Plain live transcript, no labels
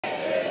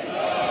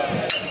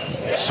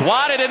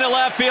Swatted into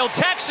left field.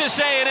 Texas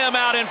A&M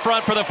out in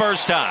front for the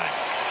first time.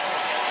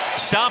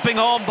 Stomping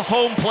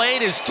home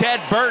plate is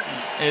Ted Burton.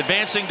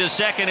 Advancing to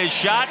second is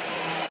shot.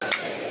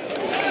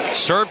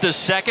 Served to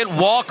second.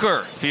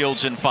 Walker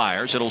fields and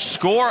fires. It'll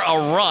score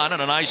a run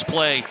and a nice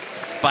play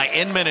by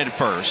Inman at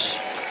first.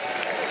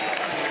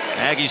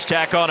 Aggies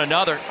tack on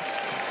another.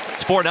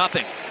 It's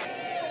 4-0.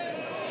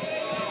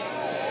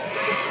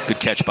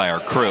 Good catch by our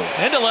crew.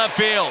 Into left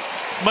field.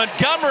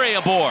 Montgomery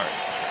aboard.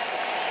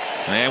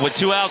 And with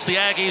 2 outs, the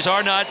Aggies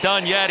are not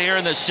done yet here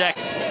in the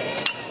second.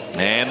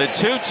 And the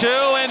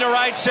 2-2 into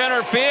right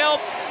center field.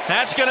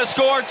 That's going to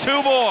score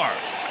 2 more.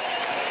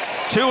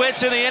 2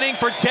 hits in the inning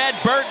for Ted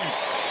Burton.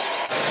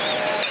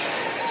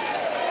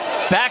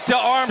 Back to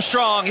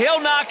Armstrong.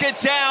 He'll knock it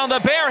down. The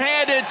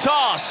barehanded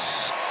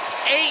toss.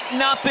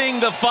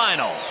 8-0 the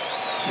final.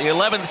 The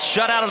 11th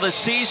shutout of the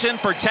season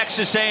for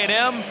Texas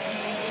A&M.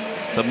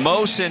 The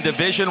most in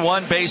Division I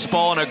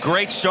baseball, and a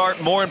great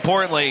start, more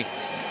importantly,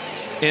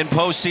 in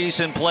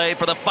postseason play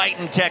for the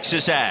fighting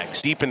Texas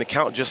Ags. Deep in the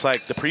count, just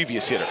like the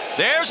previous hitter.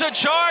 There's a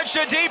charge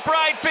to deep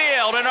right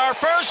field, and our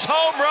first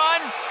home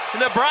run in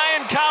the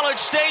Bryan College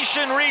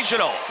Station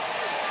Regional.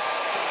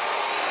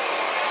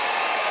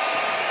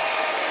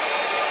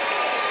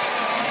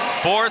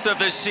 Fourth of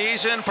the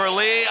season for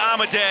Lee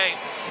Amadei.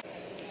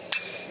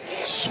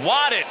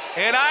 Swatted,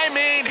 and I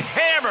mean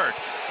hammered.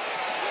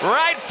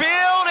 Right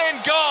field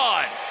and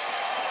gone.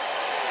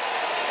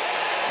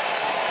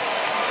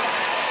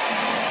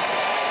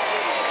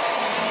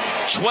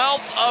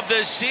 Twelfth of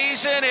the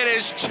season. It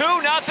is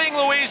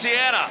 2-0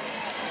 Louisiana.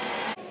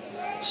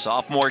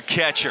 Sophomore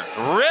catcher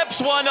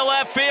rips one to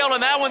left field,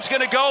 and that one's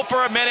going to go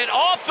for a minute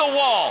off the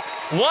wall.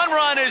 1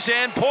 run is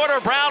in. Porter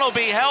Brown will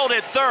be held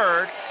at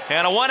third,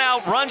 and a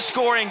 1-out run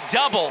scoring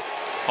double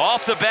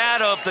off the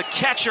bat of the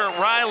catcher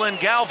Rylan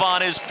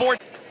Galvan is 4.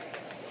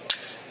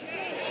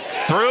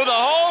 Through the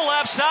hole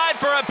left side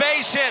for a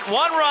base hit.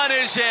 1 run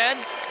is in.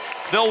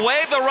 They'll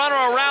wave the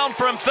runner around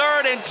from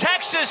third, and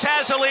Texas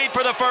has a lead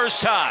for the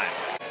first time.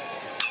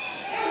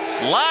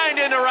 Lined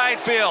into right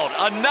field.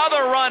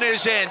 Another run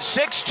is in.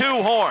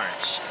 6-2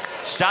 Horns.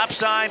 Stop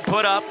sign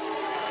put up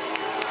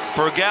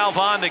for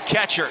Galvan, the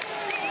catcher.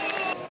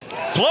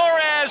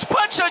 Flores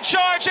puts a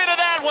charge into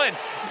that one.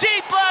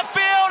 Deep left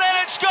field, and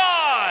it's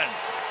gone.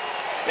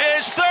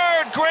 His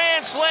 3rd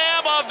grand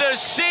slam of the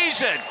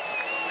season.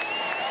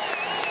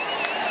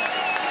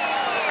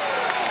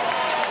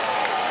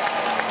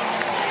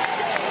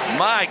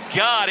 My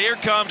God, here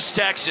comes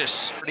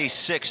Texas.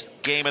 36th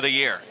game of the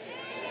year.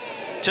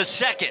 To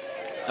second,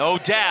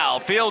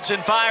 O'Dowd fields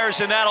and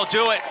fires, and that'll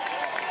do it.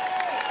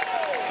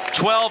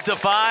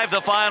 12-5,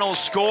 the final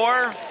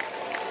score.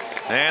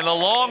 And the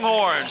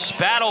Longhorns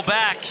battle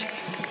back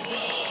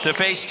to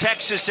face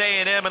Texas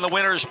A&M in the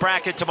winner's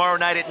bracket tomorrow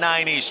night at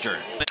 9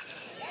 Eastern.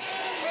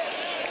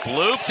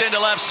 Looped into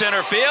left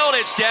center field.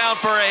 It's down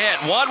for a hit.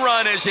 1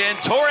 run is in.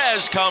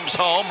 Torres comes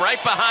home.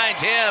 Right behind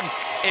him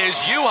is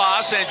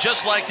Uhas, and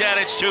just like that,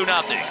 it's 2-0.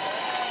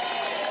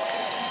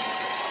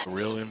 The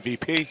real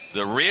MVP.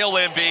 The real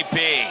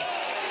MVP.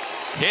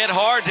 Hit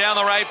hard down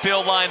the right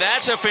field line.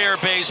 That's a fair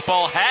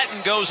baseball.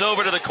 Hatton goes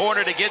over to the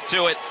corner to get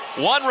to it.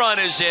 1 run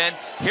is in.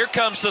 Here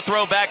comes the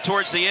throw back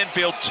towards the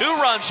infield. 2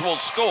 runs will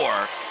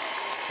score.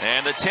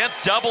 And the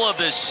 10th double of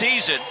this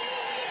season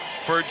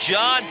for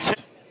John.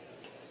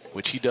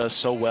 Which he does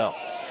so well.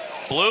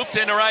 Blooped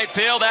into right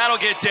field. That'll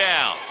get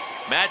down.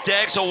 Matt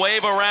Deggs will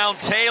wave around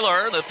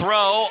Taylor. The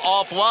throw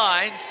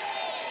offline.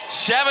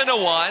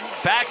 7-1.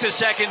 Back to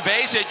second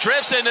base. It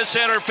drifts into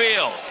center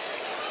field.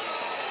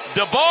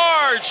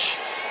 DeBarge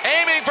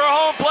aiming for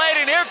home plate,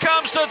 and here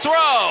comes the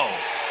throw.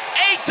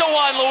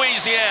 8-1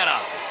 Louisiana.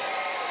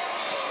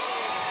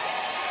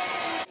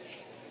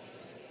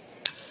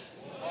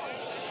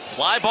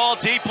 Fly ball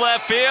deep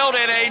left field,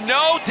 and a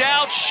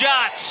no-doubt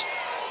shot.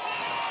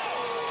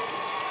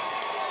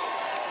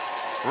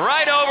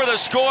 Right over the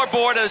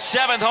scoreboard, a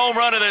 7th home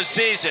run of the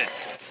season.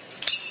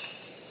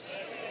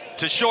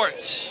 To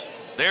short.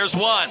 There's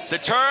 1. The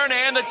turn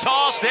and the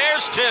toss.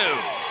 There's 2.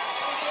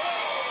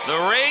 The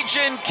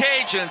Ragin'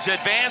 Cajuns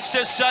advance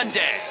to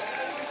Sunday.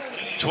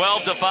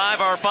 12-5,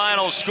 our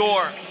final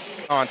score.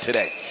 On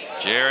today.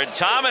 Jared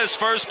Thomas,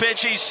 first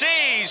pitch he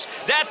sees.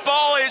 That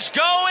ball is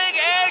going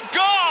and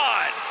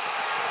gone.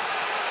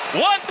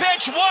 1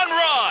 pitch, 1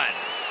 run.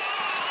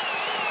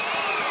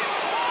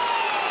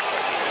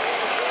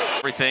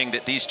 Everything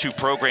that these 2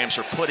 programs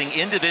are putting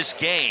into this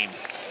game,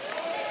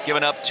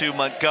 given up to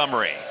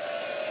Montgomery.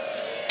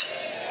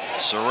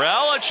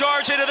 Sorrell, a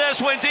charge into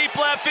this one, deep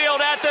left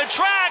field at the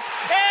track,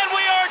 and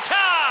we are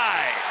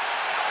tied.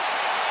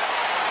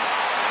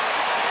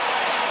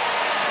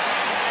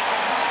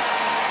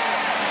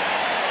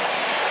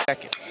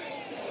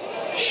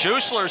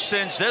 Schussler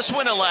sends this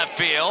one to left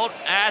field,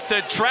 at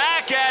the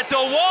track, at the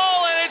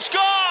wall, and it's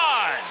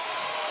gone.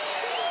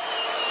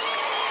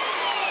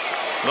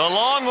 The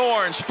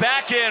Longhorns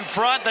back in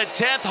front, the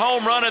 10th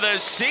home run of the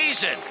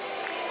season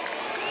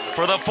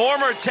for the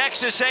former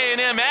Texas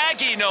A&M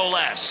Aggie, no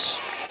less.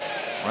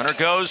 Runner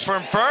goes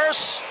from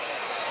first,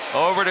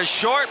 Over to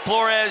short.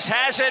 Flores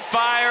has it,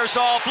 fires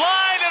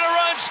offline, and a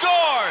run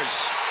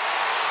scores.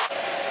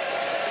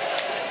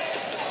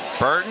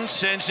 Burton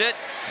sends it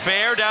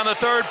fair down the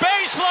third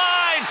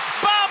baseline.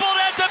 Bobbled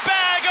at the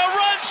bag. A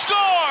run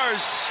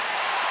scores.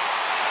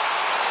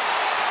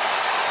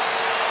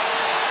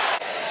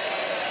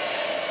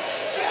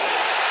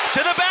 To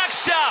the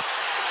backstop.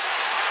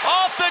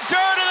 Off the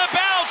dirt of the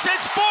bounce.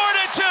 It's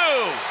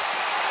 4-2.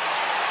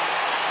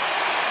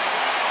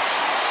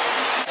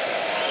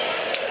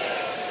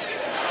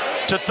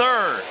 To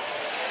third.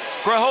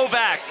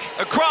 Grahovac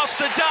across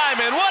the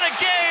diamond. What a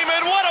game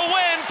and what a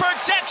win for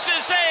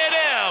Texas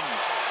A&M.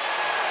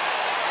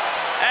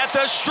 At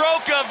the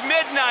stroke of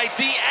midnight,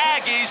 the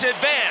Aggies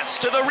advance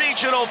to the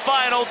regional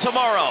final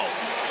tomorrow.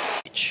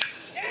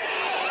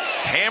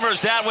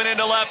 Hammers that one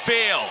into left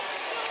field.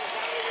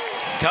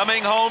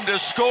 Coming home to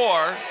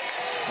score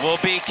will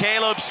be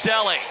Caleb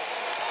Stelly.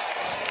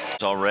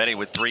 Already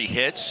with 3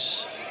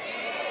 hits.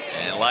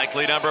 And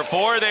likely number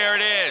 4, there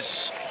it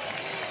is.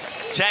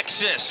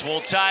 Texas will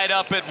tie it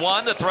up at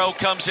 1. The throw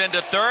comes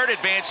into third.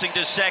 Advancing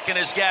to second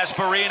is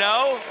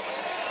Gasparino.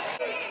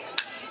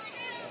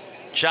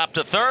 Chop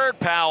to third.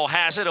 Powell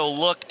has it. He'll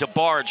look to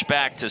barge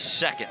back to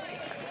second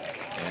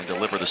and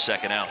deliver the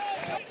second out.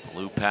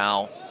 Blue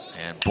Powell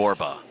and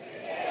Borba.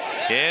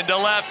 Into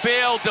left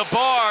field.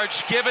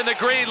 DeBarge given the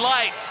green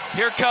light.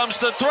 Here comes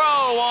the throw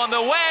on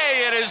the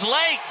way. It is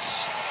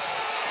late.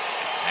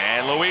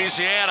 And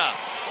Louisiana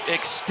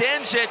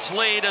extends its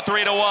lead to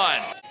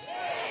 3-1.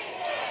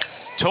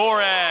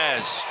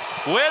 Torres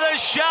with a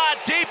shot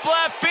deep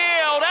left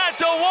field at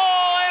the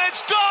wall, and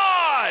it's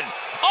gone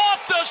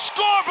off the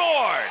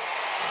scoreboard.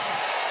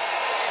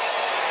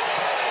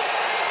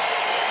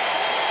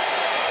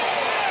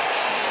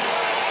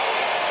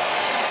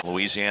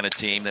 Louisiana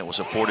team that was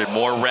afforded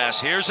more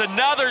rest. Here's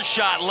another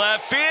shot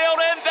left field,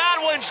 and that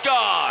one's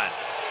gone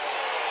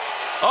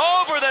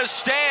over the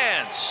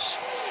stands.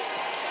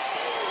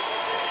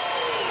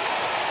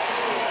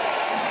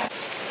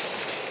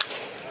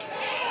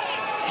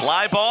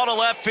 Fly ball to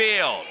left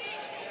field.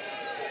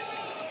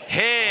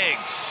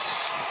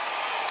 Higgs.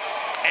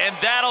 And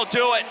that'll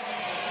do it.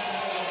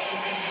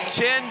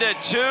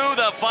 10-2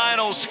 the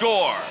final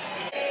score.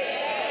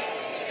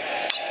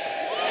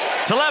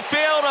 To left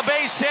field, a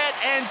base hit,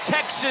 and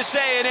Texas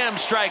A&M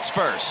strikes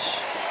first.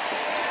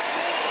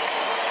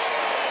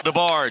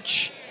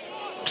 DeBarge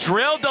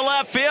drilled to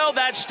left field.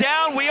 That's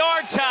down. We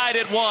are tied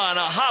at 1.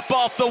 A hop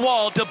off the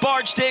wall.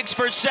 DeBarge digs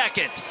for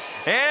second.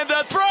 And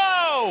the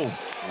throw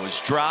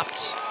was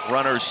dropped.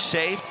 Runners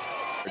safe.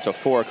 It's a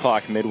 4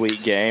 o'clock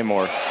midweek game,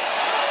 or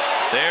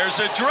there's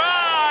a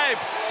drive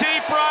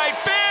deep right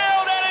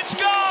field, and it's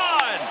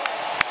gone.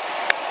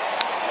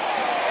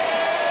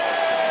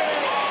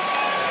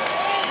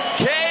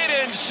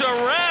 Caden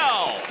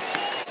Sorrell.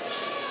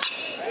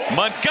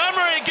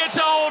 Montgomery gets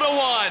a hold of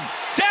one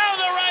down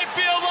the right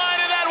field line,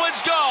 and that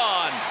one's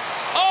gone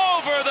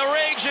over the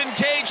Ragin'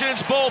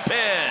 Cajuns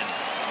bullpen.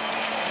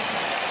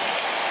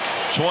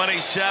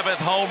 27th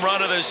home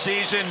run of the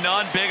season,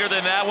 none bigger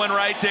than that one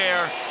right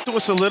there. To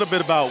us a little bit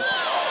about.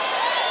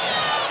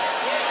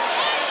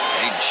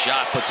 Hayden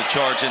Schott puts a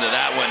charge into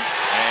that one,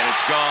 and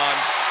it's gone.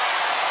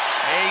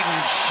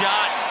 Hayden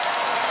Schott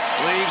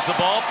leaves the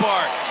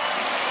ballpark.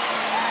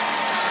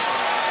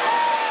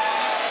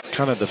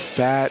 Kind of the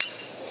fat.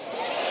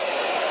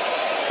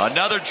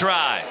 Another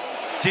drive,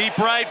 deep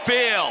right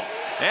field,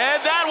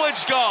 and that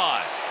one's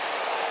gone.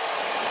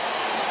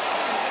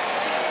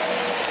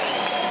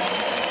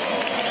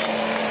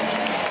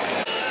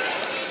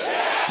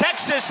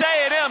 Texas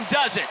A&M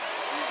does it.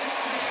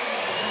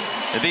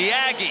 The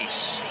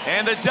Aggies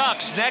and the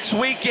Ducks next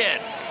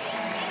weekend,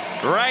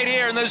 right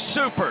here in the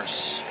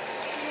Supers.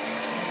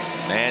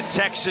 And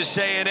Texas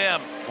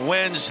A&M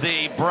wins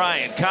the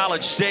Bryan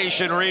College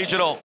Station Regional.